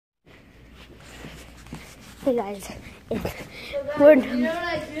Hey guys,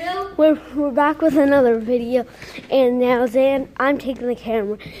 we're back with another video, and now I'm taking the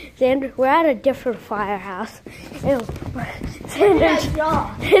camera. Xander, we're at a different firehouse. And Xander's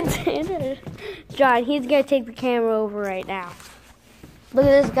John, he's gonna take the camera over right now. Look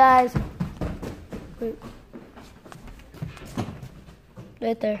at this, guys.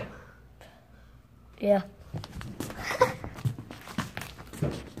 Right there. Yeah.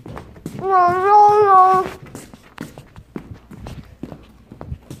 No.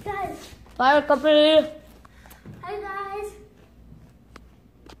 Guys. Fire company. Hi, guys.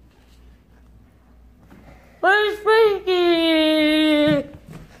 Where's Frankie?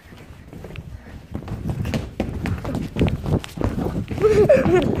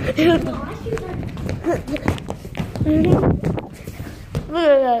 Look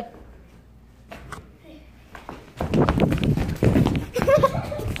at that.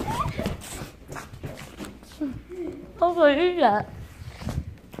 Hopefully do that.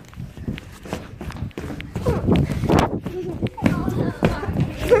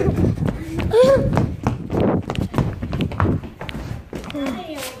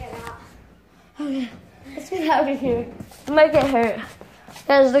 Okay, let's get out of here. I might get hurt.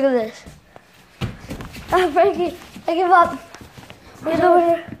 Guys, look at this. Oh, Frankie, I give up. Get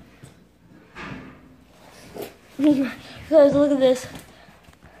over here. Guys, look at this.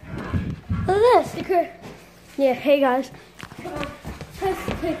 Look at this. Yeah, hey guys. Come on. Let's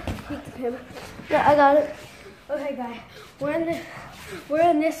take the camera. Yeah, I got it. Okay, guys. We're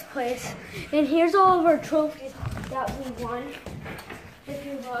in this place, and here's all of our trophies that we won. If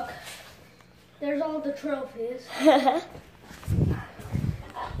you look, there's all the trophies. And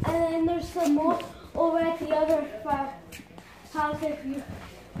then there's some more over at the other house if you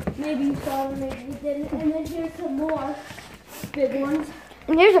maybe you saw them, maybe you didn't. And then here's some more big ones.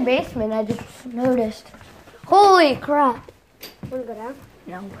 And here's a basement I just noticed. Holy crap. Want to go down?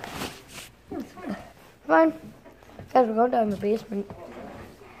 No. It's fine. Fine. Guys, we're going down the basement.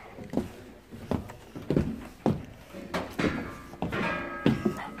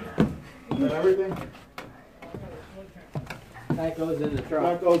 Is that everything? That goes in the truck.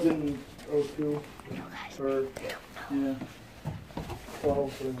 That goes in 02. Or, yeah.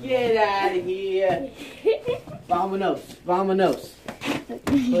 12. Get out of here. Vamonos.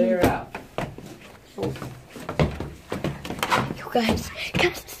 Clear out. You guys,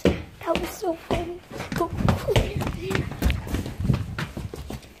 that was so funny. Go.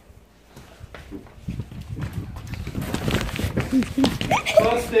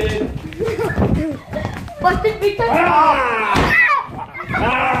 Busted! Busted big time!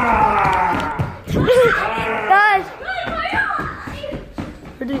 Guys!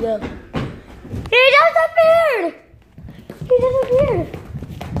 Where'd he go? He disappeared!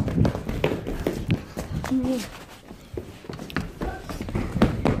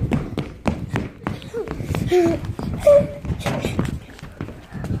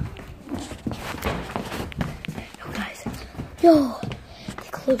 Yo, they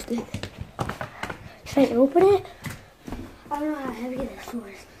closed it. Should I open it? I don't know how heavy this door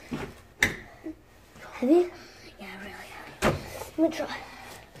is. Heavy? Yeah, really heavy. Let me try.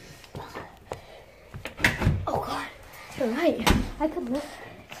 Oh God, you're right. I could lift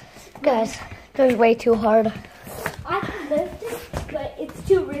it. Guys, that was way too hard. I could lift it, but it's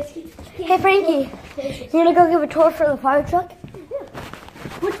too risky. Hey Frankie, you wanna go give a tour for the fire truck? Yeah.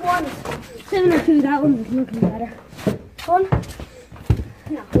 Which one? 702, that one's looking better. One?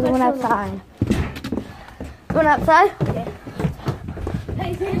 No. The one outside. The one outside? Yeah.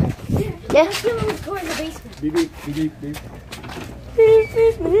 Hey, Sam. Yeah? Let's go in the basement.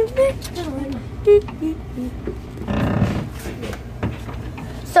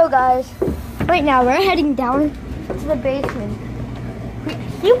 So guys, right now we're heading down to the basement.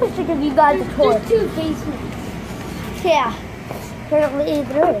 We wish to give you guys a tour. There's 2 basements. Yeah. Apparently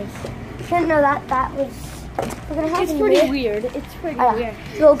there is. Didn't know that was... It's pretty weird. It's pretty weird.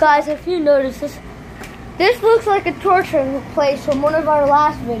 So guys, if you notice this looks like a torturing place from one of our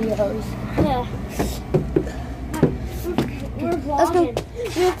last videos. Yeah. We're vlogging. Let's go.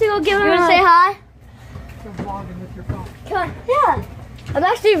 We have to go give her a say hi. You're vlogging with your phone. Come on. Yeah. I'm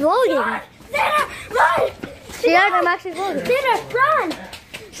actually vlogging. Xander, run! See, I'm actually vlogging. Xander, run!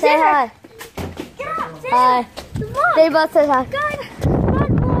 Say hi. Get up, Xander. Hi. They both say hi. Guys, run,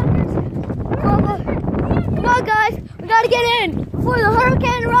 vloggers. Come on, guys. We gotta get in before the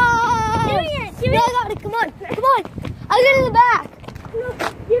hurricane runs. Do it. Got it. Come on. I'll get in the back. No,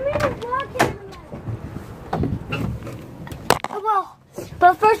 give me the vlog camera. Oh, well.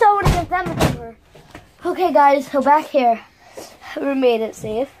 But first I want to get them a tour. Okay, guys. So back here. We made it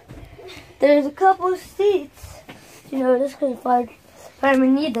safe. there's a couple of seats. You notice, because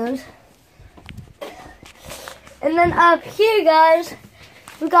firemen need those. And then up here, guys,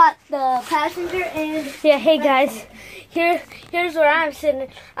 we got the passenger and yeah. Hey guys, here's where I'm sitting.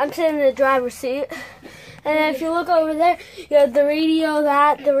 I'm sitting in the driver's seat. And then if you look over there, you have the radio,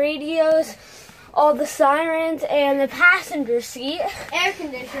 the radios, all the sirens, and the passenger seat. Air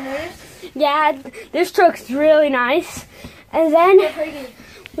conditioners. Yeah, this truck's really nice. And then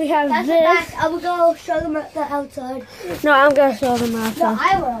we have this. The back. I will go show them the outside. No, I'm going to show them outside. No,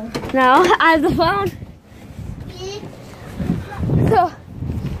 I will. No, I have the phone.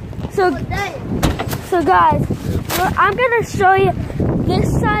 So guys, I'm going to show you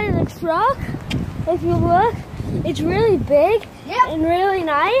this side of the truck. If you look, it's really big and really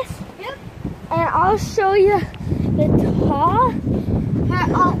nice. Yep. And I'll show you the top.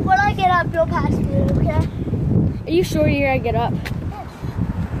 When I get up, you'll pass me, okay? Are you sure you're going to get up?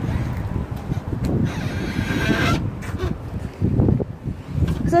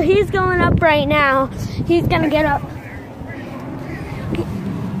 So he's going up right now. He's going to get up.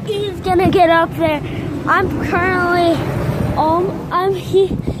 He's going to get up there. I'm currently,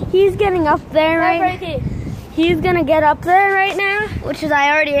 he's getting up there right now. He's going to get up there right now, which is I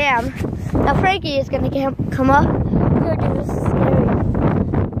already am. Now Frankie is going to come up. Dude, this is scary.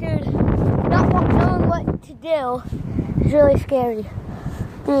 Dude, not knowing what to do is really scary.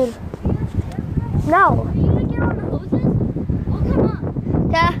 Dude. No. Are you going to get on the hoses? I'll come up.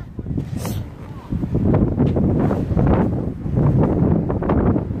 Yeah.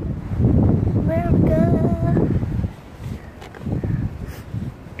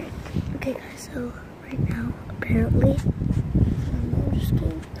 Okay guys, so right now, apparently,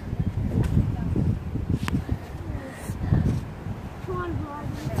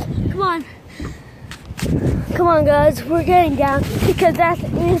 Come on guys, we're getting down because that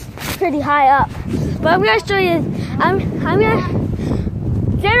is pretty high up. But I'm gonna show you, I'm gonna,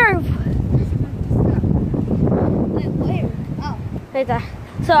 where? Oh. Right there.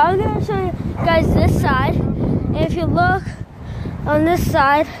 So I'm gonna show you guys this side. And if you look on this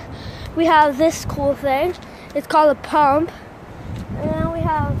side, we have this cool thing. It's called a pump. And then we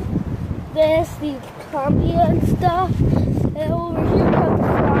have this, the Columbia and stuff. And over here comes the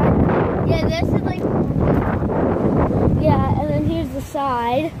side. Yeah, this is like, yeah, and then here's the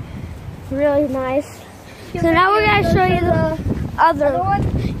side. Really nice. So now we're gonna show you the other one.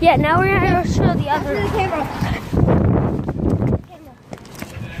 Yeah, now we're gonna show the other.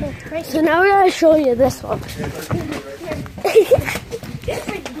 So now we're gonna show you this one.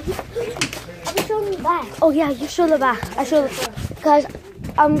 I'm showing the back. Oh yeah, you show the back. I show the front. Guys,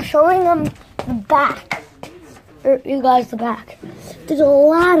 I'm showing them the back. Or you guys the back. There's a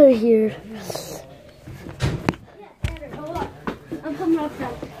ladder here. I'm coming up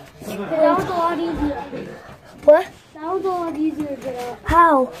now. That was a lot easier. What? That was a lot easier to get up.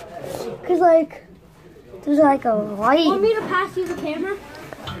 How? Because like, there's like a light. Want me to pass you the camera?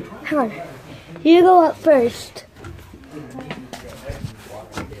 Hang on. You go up first.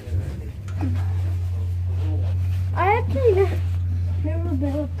 I actually never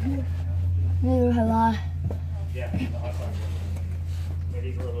been up here. Neither have I.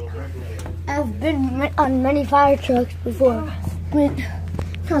 I've been on many fire trucks before, but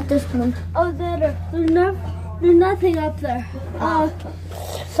not this one. Oh, there's nothing up there.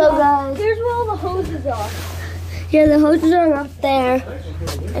 So guys, here's where all the hoses are. Yeah, the hoses are up there.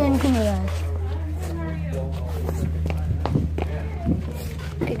 And come here, guys.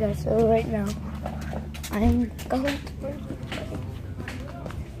 Okay, guys. So right now, I'm going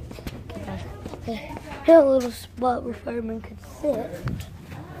to hit a little spot where firemen could sit.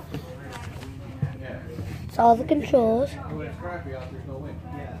 It's all the controls.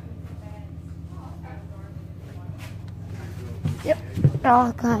 Yep.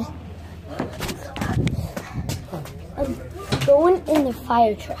 Oh, guys. I'm going in the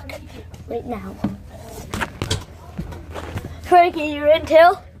fire truck right now. Frankie, you in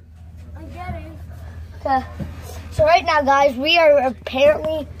too? I'm getting. Okay. So right now, guys, we are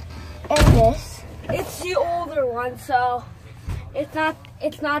apparently in this. It's the older one, so it's not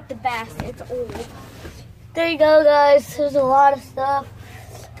the best. It's old. There you go, guys. There's a lot of stuff.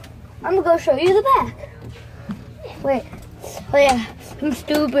 I'm gonna go show you the back. Wait. Oh yeah, I'm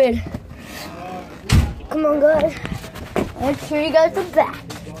stupid. Come on, guys. Let's show you guys the back.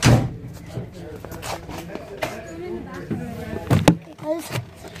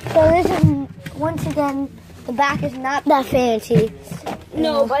 So this is, once again, the back is not that fancy.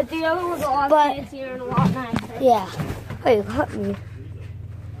 No, but the other one's a lot fancier and a lot nicer. Yeah. Oh, you got me.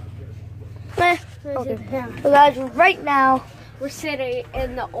 Okay. So guys, right now, we're sitting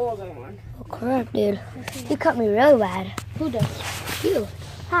in the older one. Oh crap, dude. You cut me really bad. Who does? You.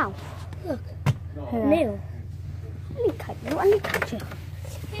 How? Look. Nail. I didn't cut you. I didn't cut you.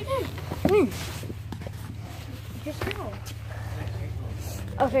 When? Just now.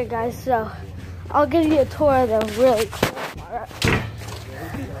 Okay, guys, so I'll give you a tour of the really cool part.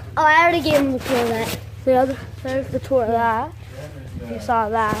 Oh, I already gave him the tour of that. There's the tour of that. You saw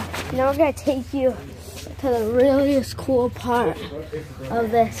that. Now we're going to take you to the really cool part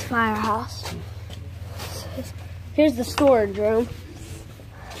of this firehouse. Here's the storage room.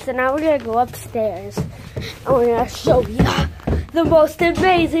 So now we're going to go upstairs and we're going to show you the most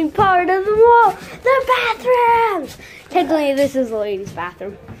amazing part of them all, the bathrooms. Technically, this is the ladies'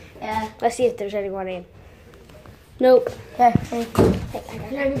 bathroom. Yeah. Let's see if there's anyone in. Nope. Hey.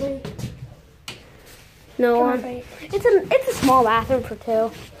 No one. It's a small bathroom for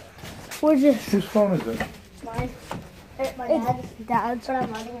two. We're just. Whose phone is it? Mine. My Dad's. But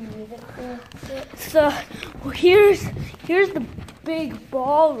I'm letting him use it. So here's the big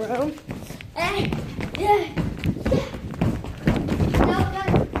ballroom. Hey. Yeah. No,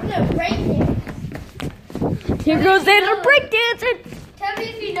 guys, I'm gonna break it. Here goes Xander breakdancing. Tell me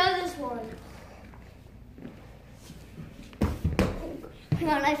if you know this one. Come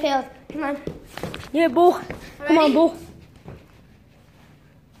on, I failed. Come on. Yeah, boo. Come on, boo.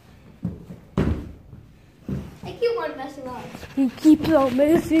 I keep on messing up. He keeps on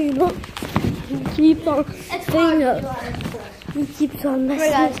messing up. He keeps on messing up. He keeps on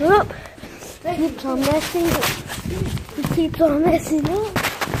messing up. He keeps on messing up. He keeps on messing up.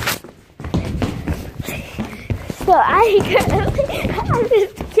 So I'm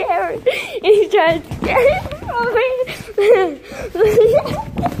just scared. He's trying to get it from me.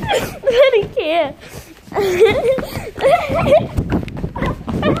 But he can't.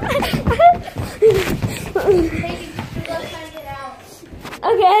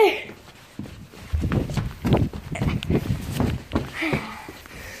 Okay.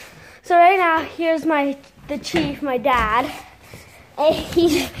 So right now, here's the chief, my dad. And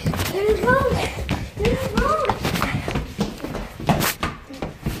he's there's his phone. There's his phone.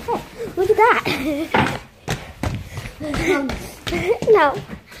 Oh, look at that. No.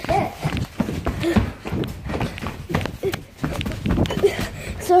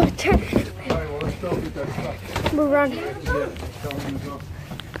 So turn. We're running.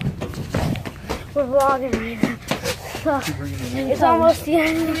 We're vlogging right now. So it's almost the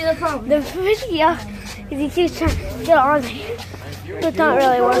end of the video. Because he keeps trying to get on me. But it's not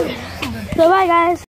really working. So bye guys.